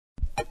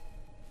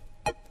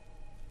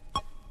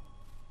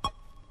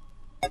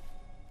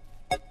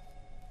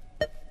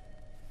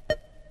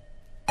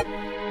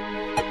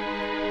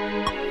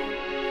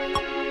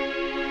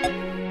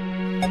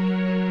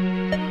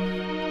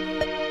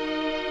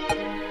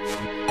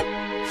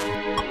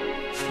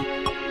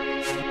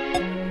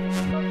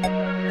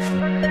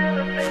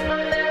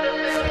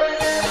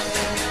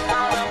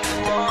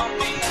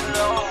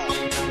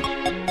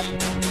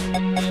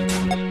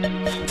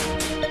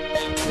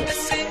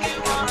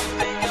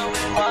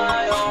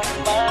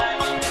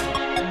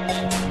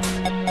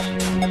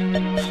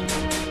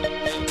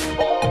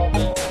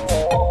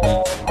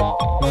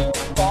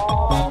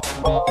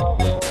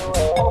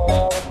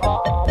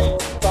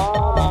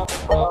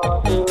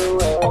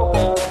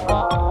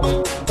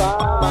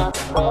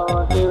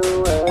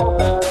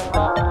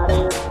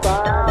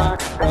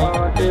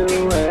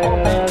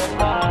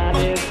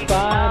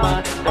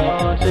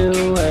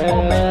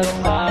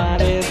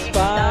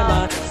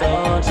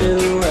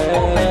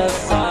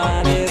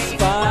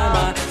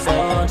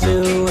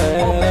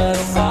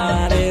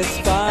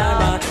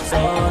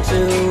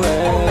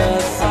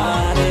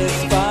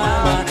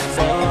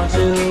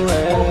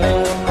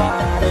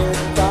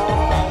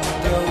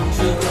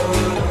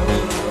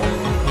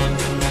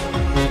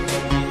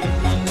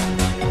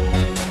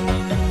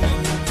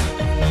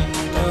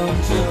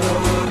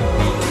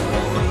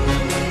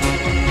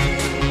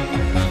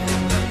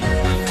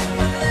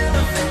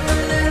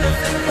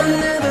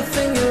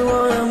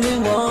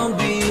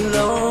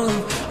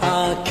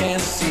can't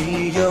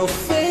see your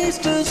face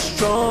too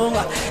strong.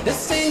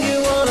 This thing you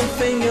wanna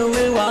finger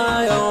me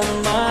while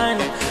you're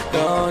mine.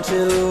 Don't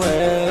you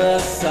ever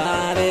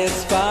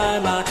satisfy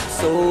my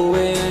soul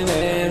in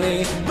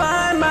any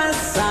by my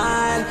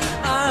side.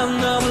 I'm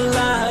not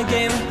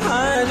lying,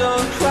 I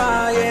don't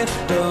cry it.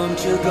 Don't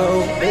you go,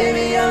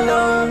 baby, I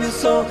love you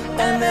so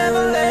and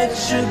never let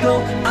you go.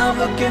 I'm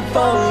looking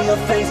for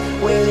your face,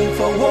 waiting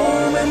for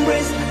warm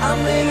embrace. I'm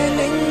living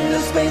in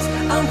the space,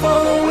 I'm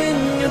following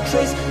your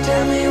trace.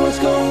 Tell me what's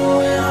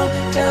going on,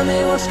 tell me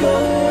what's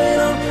going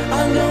on.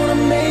 I'm gonna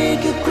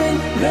make it great,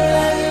 girl,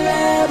 I've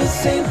never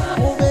seen.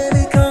 Oh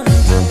baby, come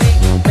to me,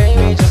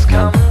 baby, just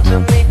come to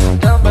me.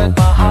 Don't break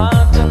my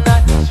heart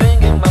tonight,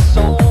 swinging my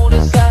soul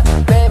aside.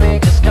 Baby,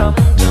 just come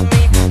to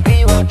me, be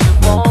what you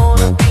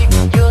wanna be,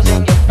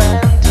 using your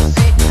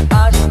fantasy.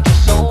 I want your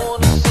soul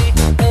to see,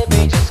 baby,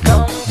 just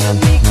come to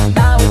me.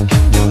 Now we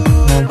can do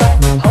it right,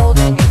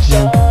 holding each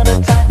other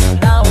tight.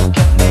 Now we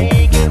can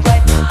make it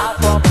right, I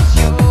promise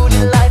you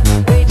delight.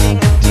 Waiting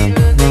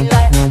until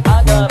daylight, I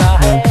gotta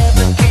have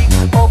the key.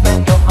 Open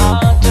your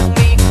heart to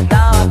me,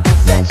 now I can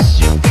set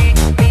you free.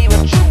 Be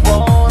what you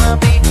wanna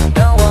be,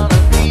 don't wanna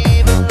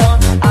leave alone.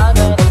 I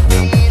gotta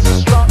be so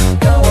strong,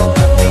 don't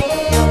wanna be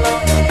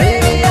alone.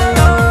 Baby, I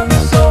love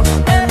you so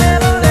and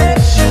never let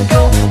you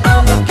go.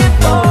 I'm looking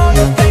for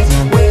your face,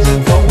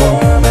 waiting for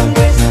warm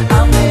embrace.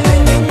 I'm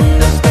living in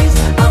the space,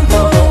 I'm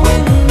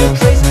following your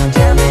trace.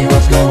 Tell me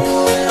what's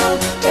going on,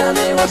 tell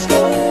me what's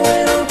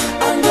going on.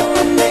 I'm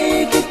gonna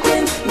make it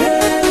great,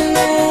 girl, I've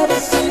never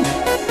seen.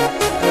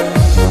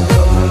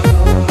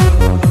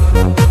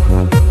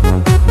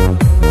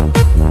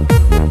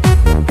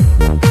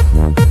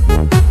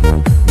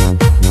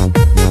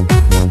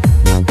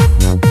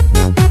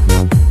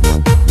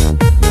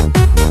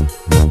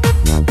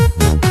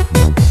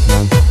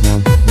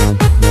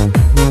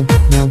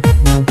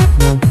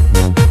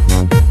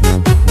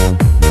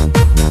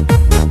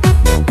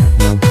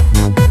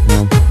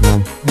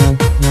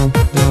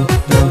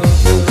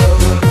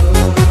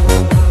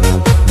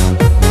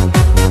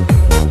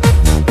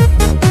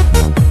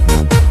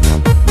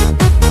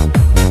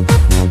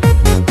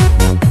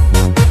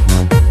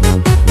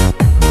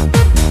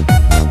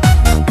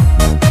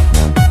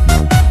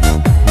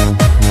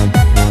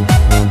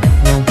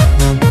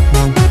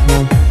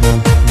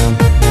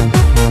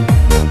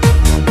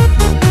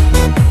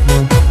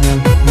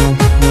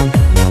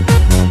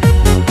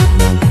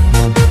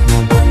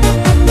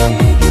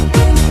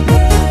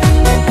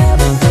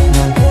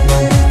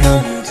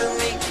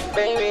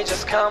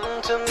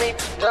 Come to me,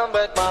 don't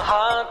break my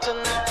heart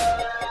tonight.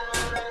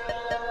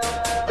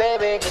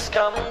 Baby, just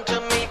come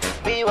to me,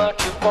 be what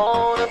you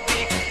wanna